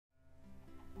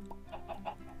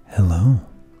Hello,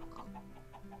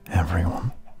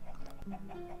 everyone,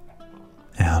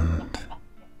 and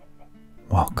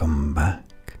welcome back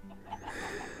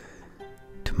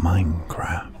to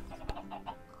Minecraft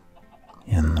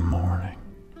in the morning.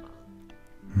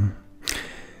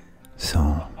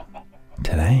 So,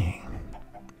 today,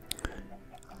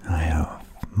 I have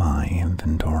my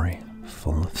inventory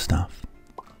full of stuff,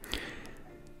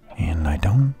 and I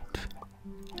don't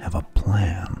have a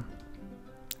plan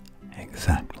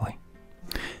exactly,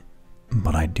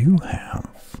 but I do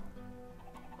have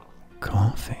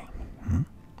coffee.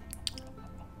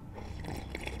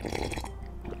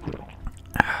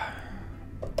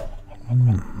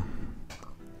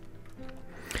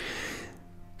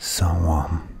 So,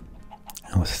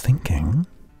 I was thinking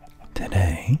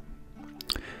today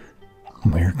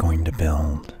we're going to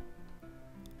build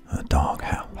a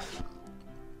doghouse.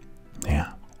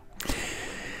 Yeah.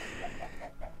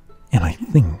 And I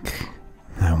think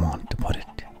I want to put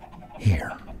it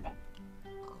here.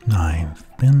 I've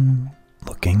been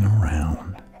looking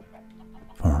around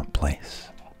for a place,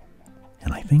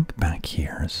 and I think back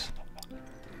here's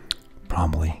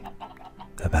probably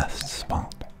the best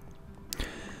spot.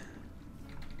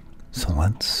 So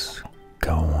let's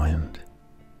go and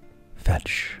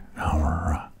fetch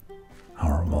our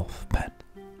wolf pet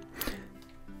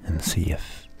and see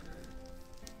if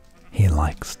he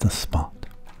likes the spot.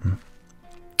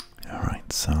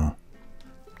 Alright, so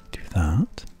do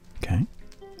that. Okay.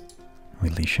 We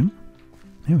leash him.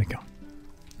 There we go.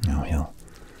 Now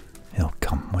he'll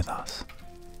come with us.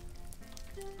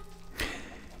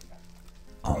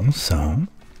 Also,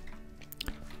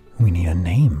 we need a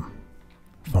name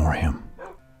for him.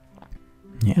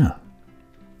 Yeah.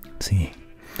 See,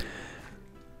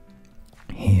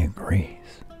 he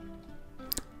agrees.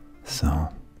 So,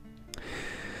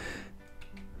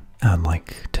 I'd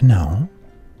like to know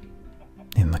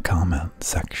in the comment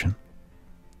section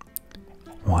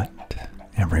what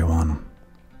everyone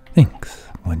thinks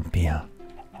would be a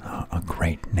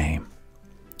great name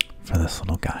for this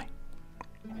little guy.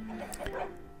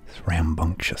 This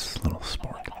rambunctious little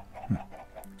sport.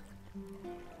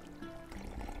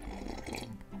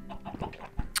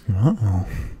 Uh-oh.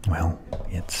 Well,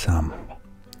 it's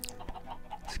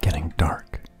getting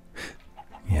dark.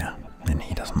 Yeah, and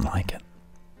he doesn't like it.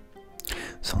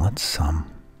 So let's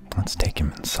take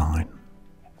him inside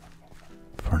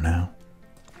for now.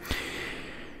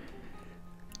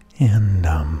 And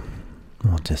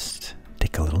we'll just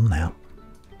take a little nap.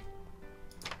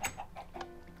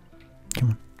 Come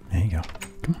on. There you go.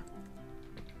 Come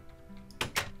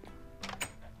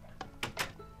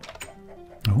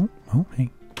on. Oh, hey.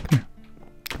 Come here.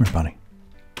 Come here, buddy.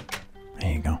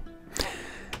 There you go.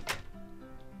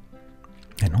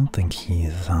 I don't think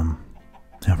he's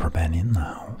ever been in the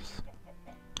house.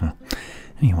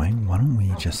 Anyway, why don't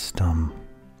we just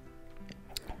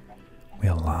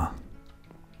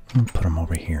we'll put him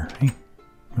over here. Hey.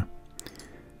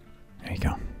 There you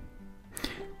go.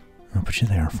 I'll put you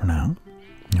there for now.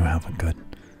 You have a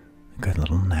good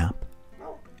little nap.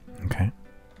 Okay?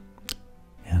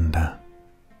 And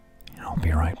I'll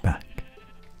be right back.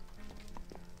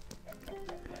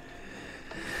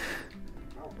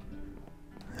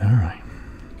 Alright.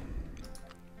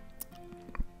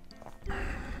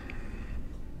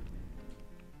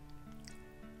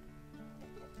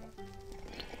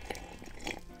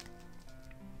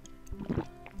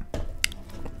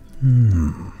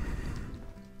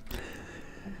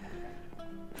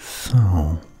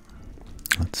 So,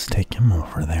 let's take him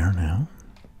over there now.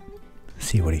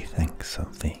 See what he thinks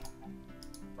of the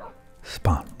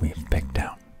spot we've picked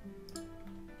out.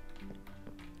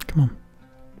 Come on.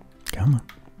 Come on.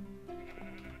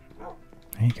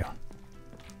 There you go.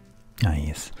 Now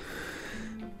he's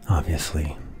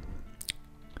obviously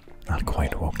not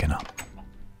quite woken up.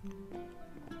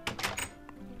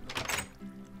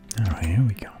 Alright, here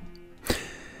we go.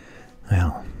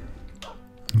 Well,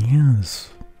 he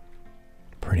has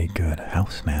pretty good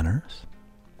house manners,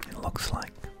 it looks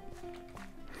like.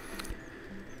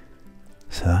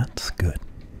 So that's good.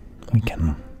 We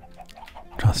can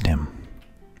trust him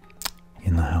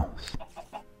in the house.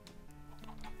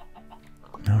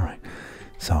 Alright,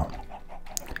 so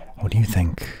what do you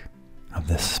think of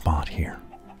this spot here?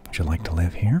 Would you like to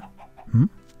live here?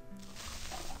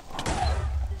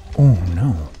 Oh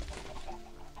no.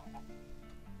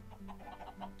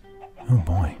 Oh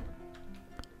boy.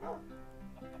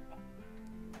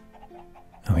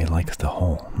 Oh, he likes the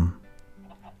hole.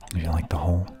 Do you like the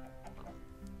hole?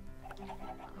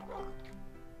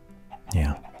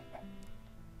 Yeah.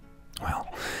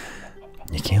 Well,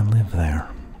 you can't live there.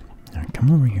 All right,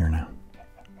 come over here now.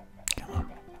 Come on.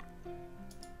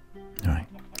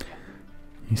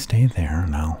 You stay there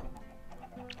and I'll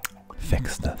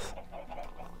fix this.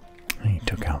 He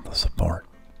took out the support.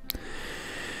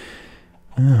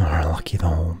 Oh, lucky the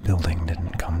whole building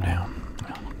didn't come down.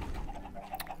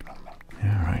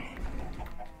 Alright.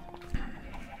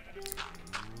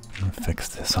 I'll fix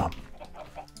this up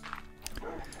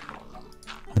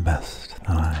the best that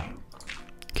I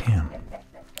can.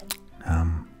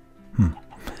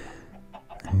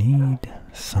 I need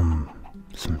some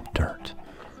dirt.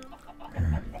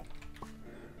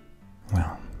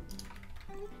 Well,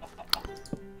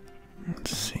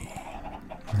 let's see.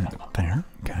 There,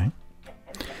 okay.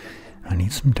 I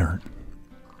need some dirt.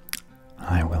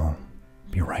 I will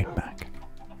be right back.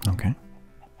 Okay?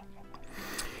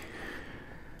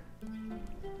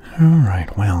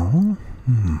 Alright, well,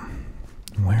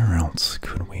 where else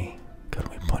could we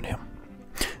put him?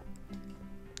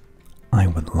 I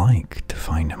would like to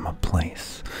find him a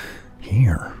place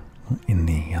here in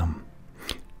the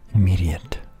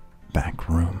immediate back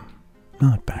room.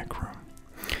 Not back room.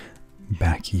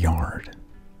 Backyard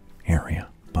area,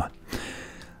 but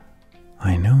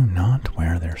I know not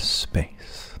where there's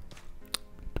space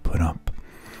to put up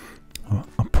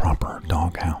a proper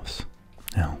doghouse.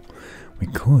 Now, we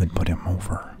could put him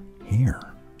over here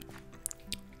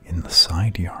in the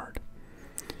side yard,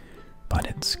 but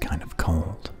it's kind of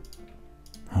cold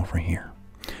over here,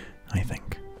 I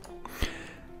think.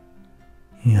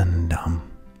 And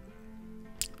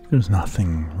there's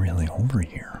nothing really over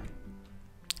here,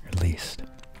 at least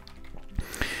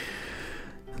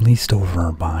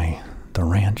over by the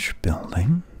ranch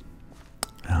building.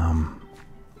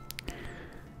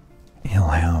 He'll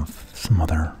have some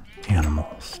other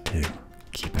animals to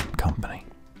keep him company.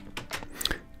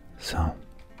 So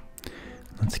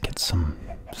let's get some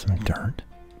dirt.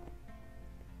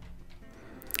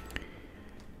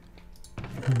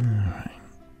 Alright.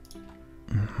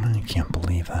 I can't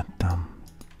believe that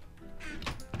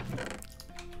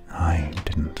I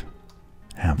didn't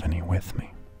have any with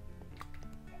me.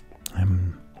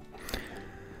 I'm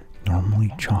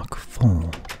normally chock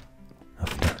full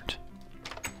of dirt.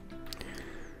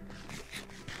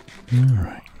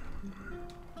 Alright.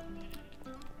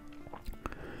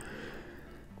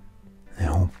 I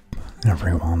hope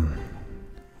everyone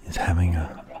is having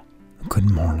a good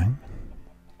morning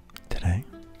today.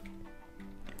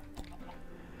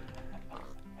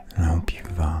 I hope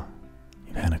you've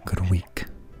had a good week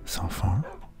so far.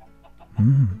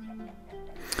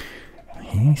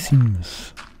 He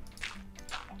seems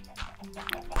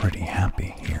pretty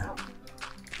happy here,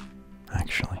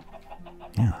 actually.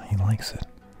 Yeah, he likes it.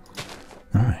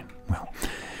 Alright, well,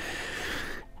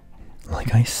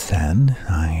 like I said,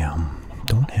 I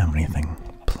don't have anything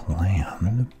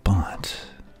planned, but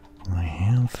I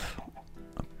have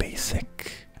a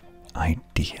basic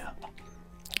idea.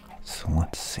 So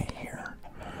let's see here.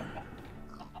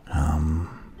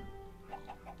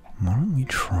 Why don't we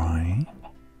try?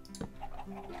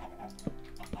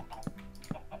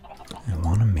 I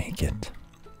want to make it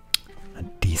a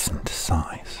decent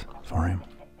size for him.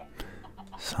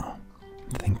 So,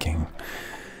 I'm thinking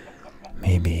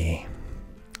maybe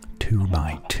 2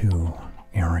 by 2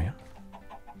 area.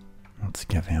 Let's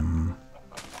give him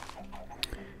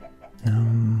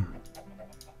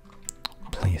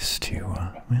place to,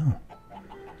 well,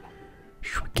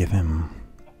 should we give him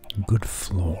a good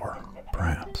floor,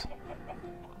 perhaps?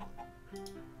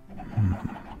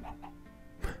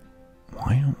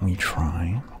 Why don't we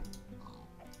try,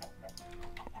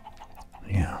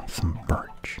 yeah, some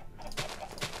birch.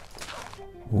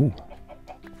 Ooh.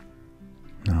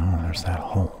 No, there's that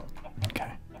hole.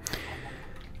 Okay.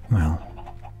 Well,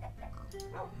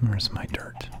 where's my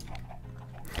dirt?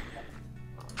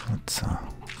 Let's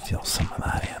fill some of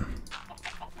that in.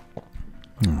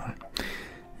 Alright.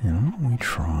 And we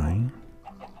try.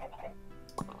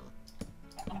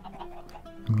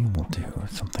 Maybe we'll do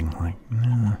something like,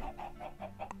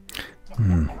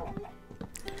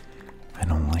 I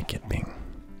don't like it being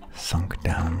sunk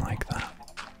down like that.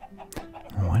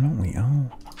 Why don't we,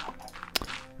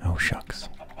 oh shucks.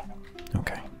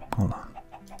 Okay, hold on.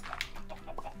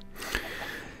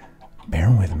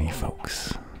 Bear with me,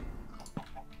 folks.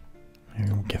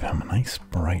 Maybe we'll give him a nice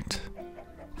bright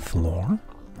floor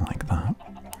like that.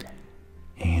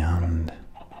 And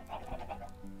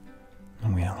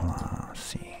we'll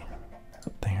see,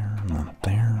 there and then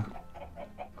there.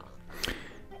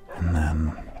 And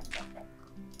then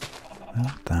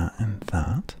that and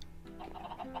that.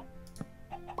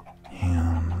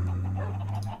 And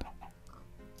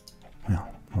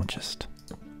well, we'll just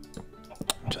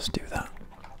do that.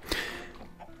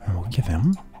 And we'll give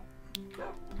him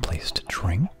a place to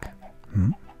drink.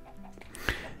 And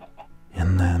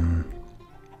then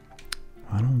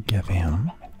give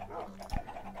him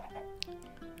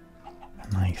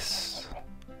a nice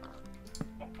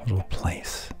little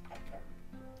place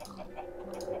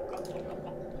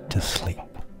to sleep.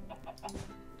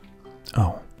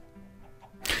 Oh.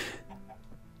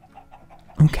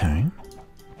 Okay.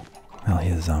 Well,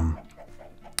 his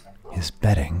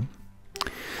bedding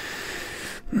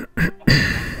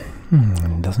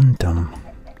doesn't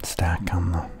stack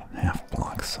on the half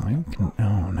block, so you can.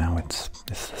 Oh, now it's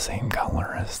the same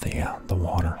color as the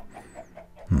water.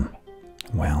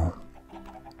 Well,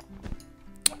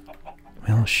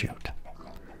 shoot.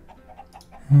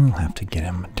 We'll have to get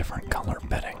him a different color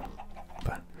bedding,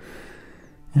 but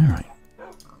all right.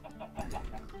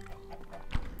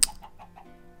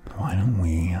 Why don't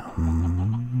we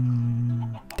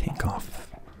take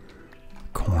off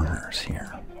corners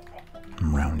here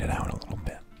and round it out a little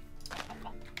bit?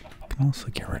 Can also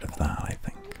get rid of that, I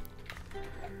think.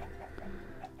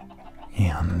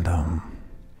 And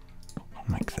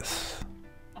make this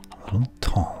a little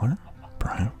taller,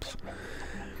 perhaps.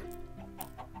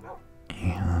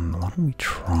 And why don't we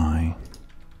try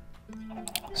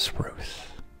spruce?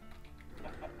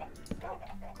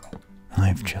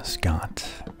 I've just got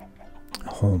a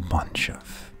whole bunch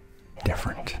of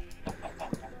different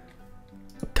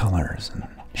colors and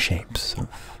shapes of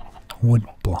wood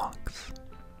blocks,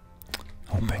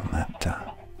 hoping that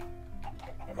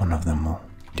one of them will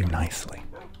do nicely.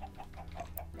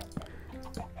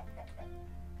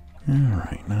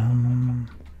 Alright, now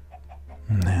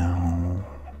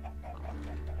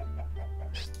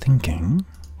just thinking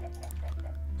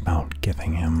about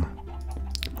giving him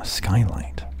a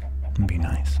skylight. Would be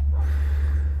nice.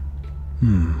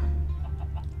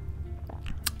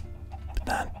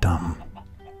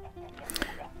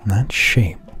 That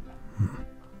shape.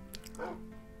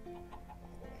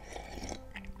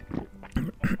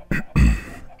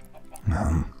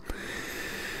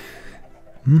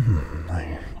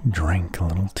 I drank a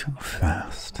little too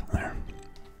fast there.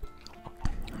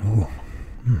 Ooh,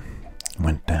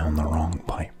 went down the wrong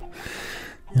pipe.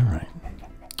 Alright,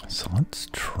 so let's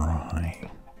try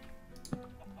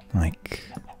like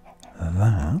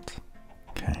that.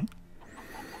 Okay.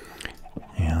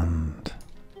 And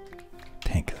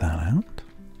take that out.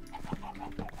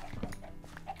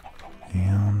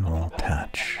 And we'll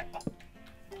attach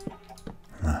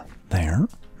that there.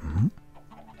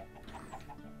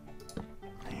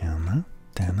 And that,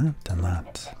 and that, and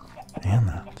that, and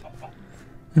that.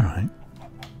 Alright.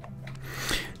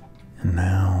 And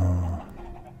now,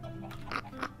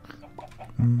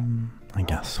 I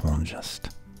guess we'll just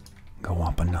go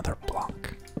up another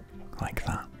block, like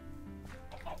that.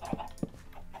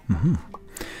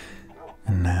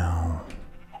 And now,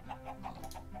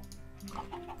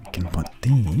 we can put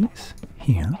these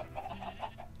here.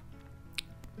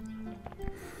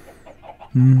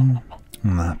 And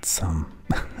that's,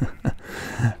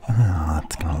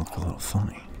 that's gonna look a little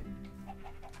funny.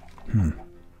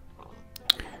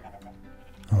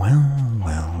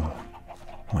 Well,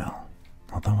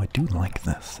 although I do like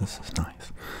this. This is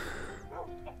nice.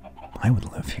 I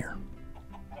would live here.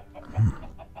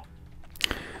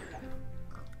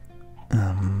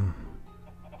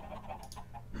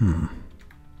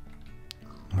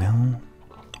 Well,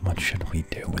 what should we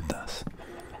do with this?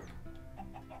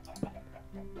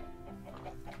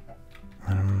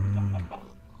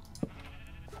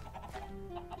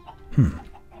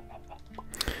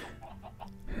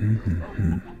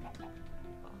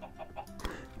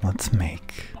 Let's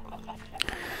make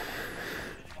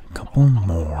a couple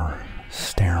more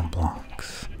stair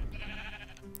blocks.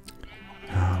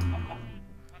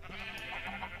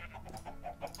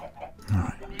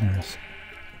 Alright, there's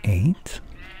 8.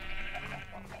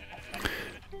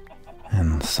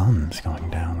 And the sun's going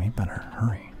down. We better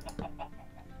hurry.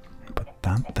 Put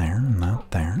that there and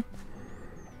that there.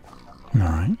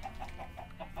 Alright.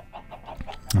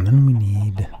 And then we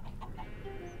need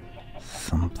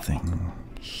something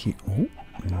here. Oh,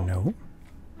 no.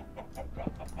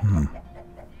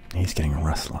 He's getting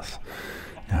restless.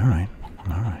 Alright,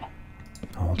 alright.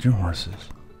 Hold your horses.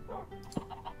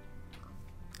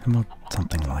 How about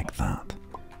something like that?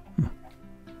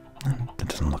 That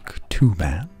doesn't look too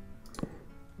bad.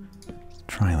 Let's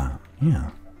try that. Yeah.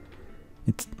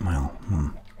 It's, well,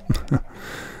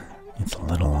 it's a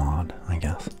little odd, I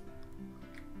guess.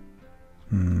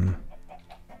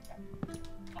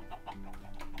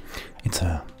 It's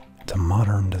a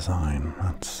modern design,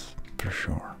 that's for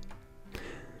sure.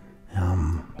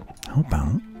 How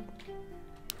about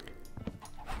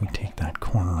if we take that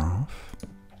corner off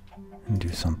and do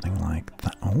something like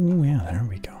that? Oh yeah, there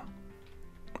we go.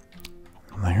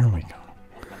 There we go.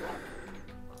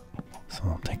 So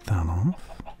we'll take that off.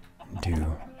 Do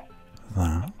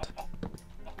that.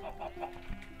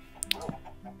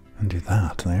 And do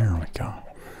that. There we go.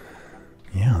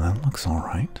 Yeah, that looks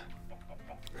alright.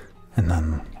 And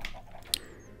then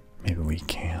maybe we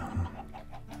can.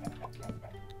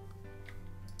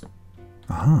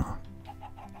 Aha.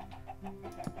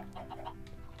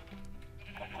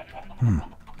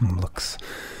 Looks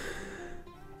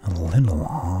a little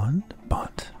odd,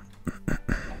 but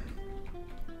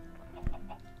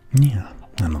yeah,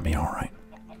 that'll be alright,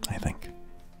 I think.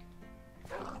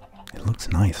 It looks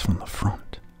nice from the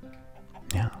front.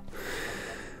 Yeah.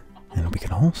 And we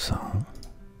could also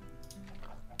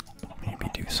maybe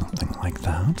do something like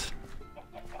that.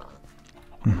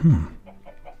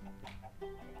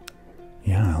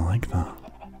 Yeah, I like that.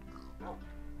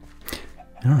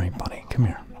 Alright, buddy, come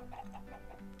here.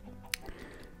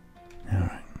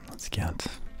 Alright, let's get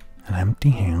an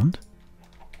empty hand.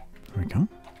 There we go.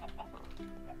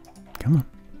 Come on.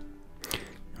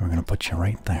 And we're going to put you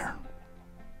right there.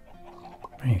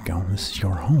 There you go. This is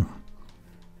your home.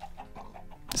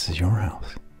 This is your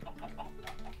house.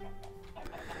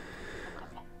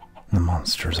 The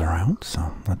monsters are out,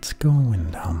 so let's go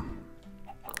and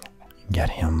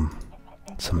get him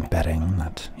some bedding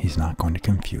that he's not going to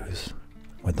confuse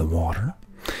with the water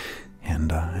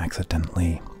and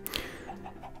accidentally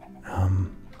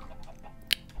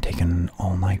take an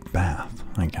all-night bath,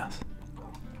 I guess.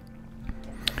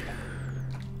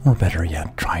 Or better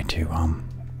yet, try to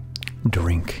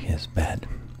drink his bed.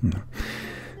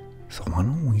 So why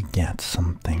don't we get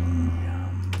something,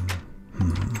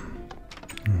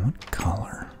 what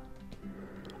color?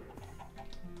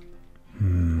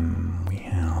 We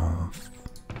have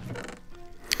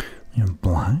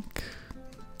black,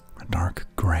 a dark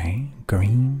gray,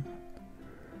 green.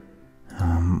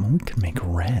 We could make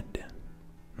red.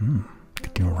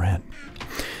 Could do red.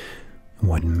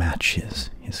 What matches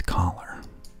his collar?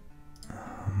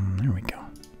 There we go.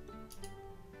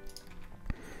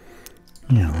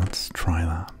 Yeah, let's try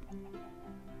that.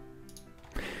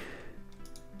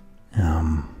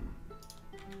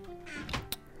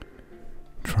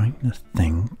 Trying to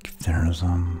think if there's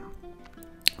a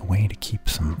way to keep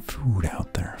some food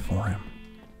out there for him.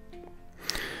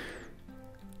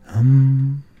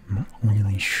 Not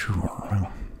really sure.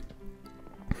 Well,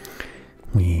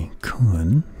 we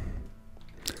could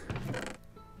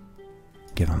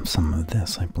give him some of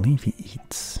this. I believe he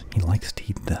likes to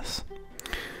eat this.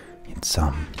 It's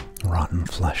rotten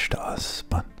flesh to us,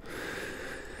 but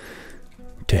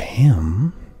to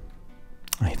him,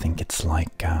 I think it's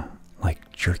like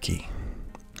jerky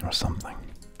or something.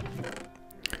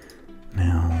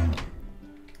 Now,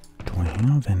 do I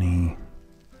have any?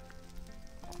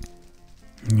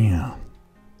 Yeah,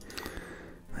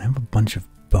 I have a bunch of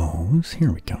bows.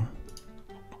 Here we go.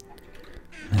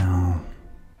 Now,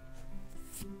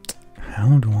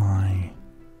 how do I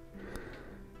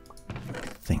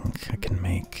think I can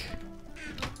make?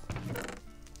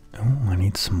 Oh, I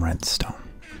need some redstone.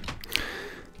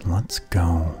 Let's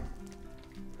go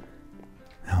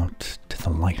out to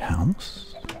the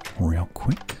lighthouse real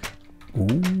quick.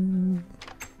 Ooh.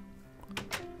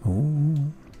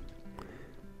 Ooh.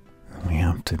 We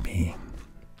have to be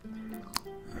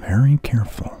very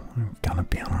careful. We've got to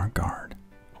be on our guard.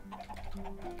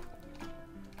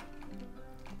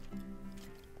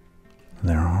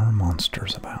 There are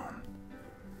monsters about.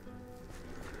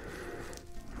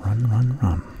 Run, run,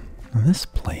 run. Now, this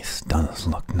place does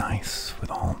look nice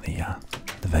with all the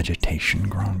vegetation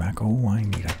growing back. Oh, I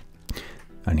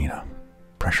need a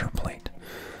pressure plate.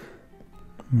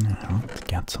 Now, let's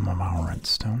get some of our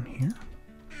redstone here.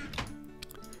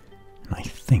 And I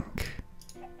think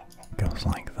it goes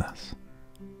like this.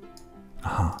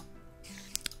 Aha.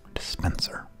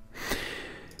 Dispenser.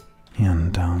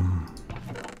 And,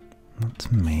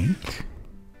 let's make...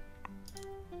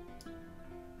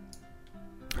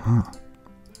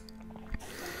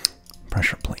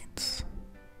 pressure plates.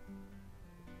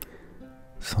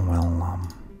 So we'll,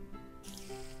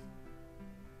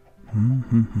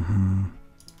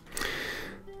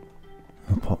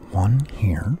 we'll put one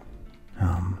here,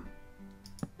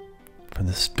 for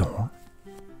this door.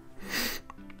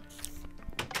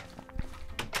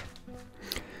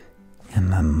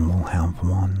 And then we'll have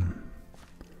one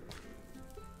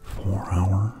for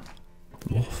our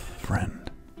wolf friend.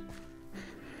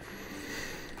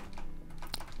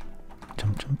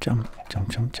 Jump, jump, jump, jump,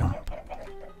 jump, jump.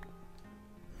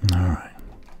 Alright.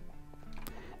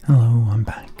 Hello, I'm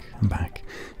back. I'm back.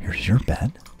 Here's your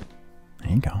bed.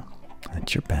 There you go.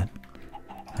 That's your bed.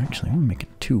 Actually, we'll make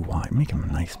it too wide. Make him a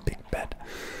nice big bed.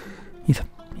 He's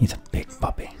a big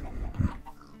puppy.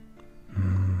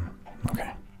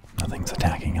 Okay.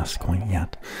 us quite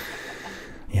yet.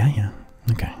 Yeah.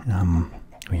 Okay.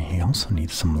 He also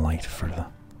needs some light for the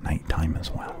nighttime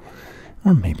as well.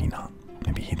 Or maybe not.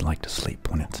 Maybe he'd like to sleep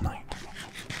when it's night.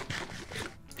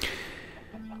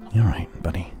 Alright,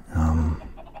 buddy.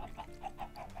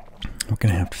 We're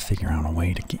gonna have to figure out a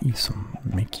way to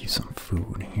make you some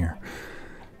food here.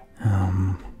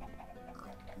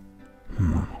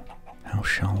 How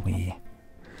shall we?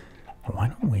 Why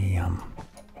don't we,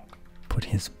 put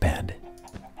his bed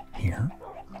here?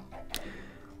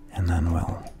 And then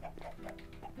we'll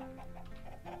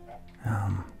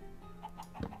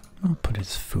put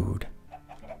his food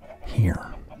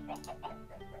here.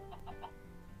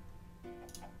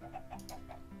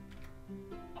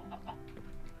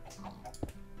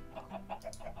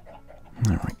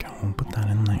 There we go, we'll put that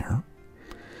in there.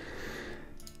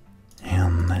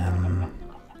 And then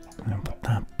I'll put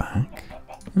that back.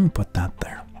 We'll put that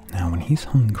there. Now when he's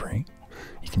hungry,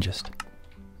 he can just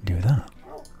do that.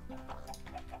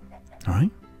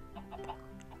 Alright?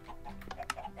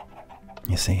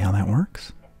 You see how that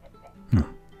works?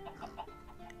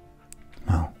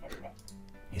 Well,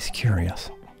 he's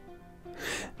curious.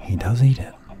 He does eat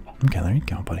it. Okay, there you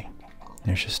go, buddy.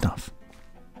 There's your stuff.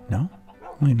 No?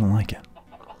 Well, you don't like it.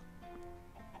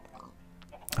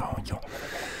 Oh,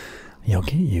 you'll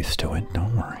get used to it,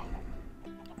 don't worry.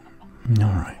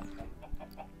 Alright.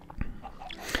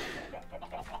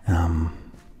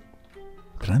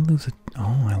 Did I lose it?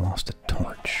 Oh, I lost a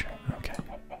torch. Okay.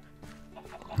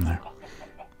 There.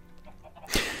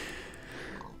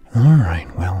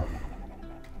 Alright, well,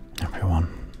 everyone,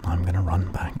 I'm gonna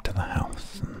run back to the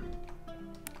house and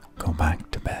go back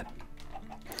to bed.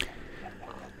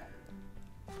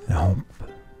 I hope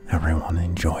everyone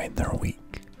enjoyed their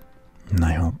week. And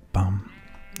I hope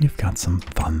you've got some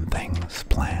fun things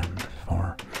planned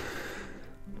for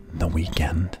the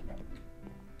weekend.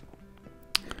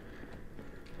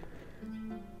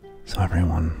 So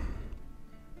everyone,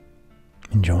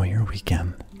 enjoy your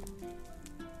weekend,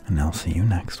 and I'll see you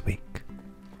next week.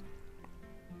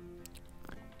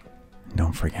 And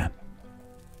don't forget,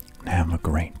 have a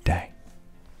great day.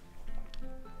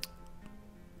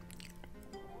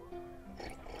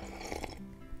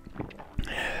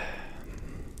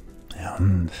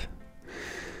 And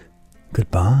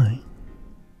goodbye.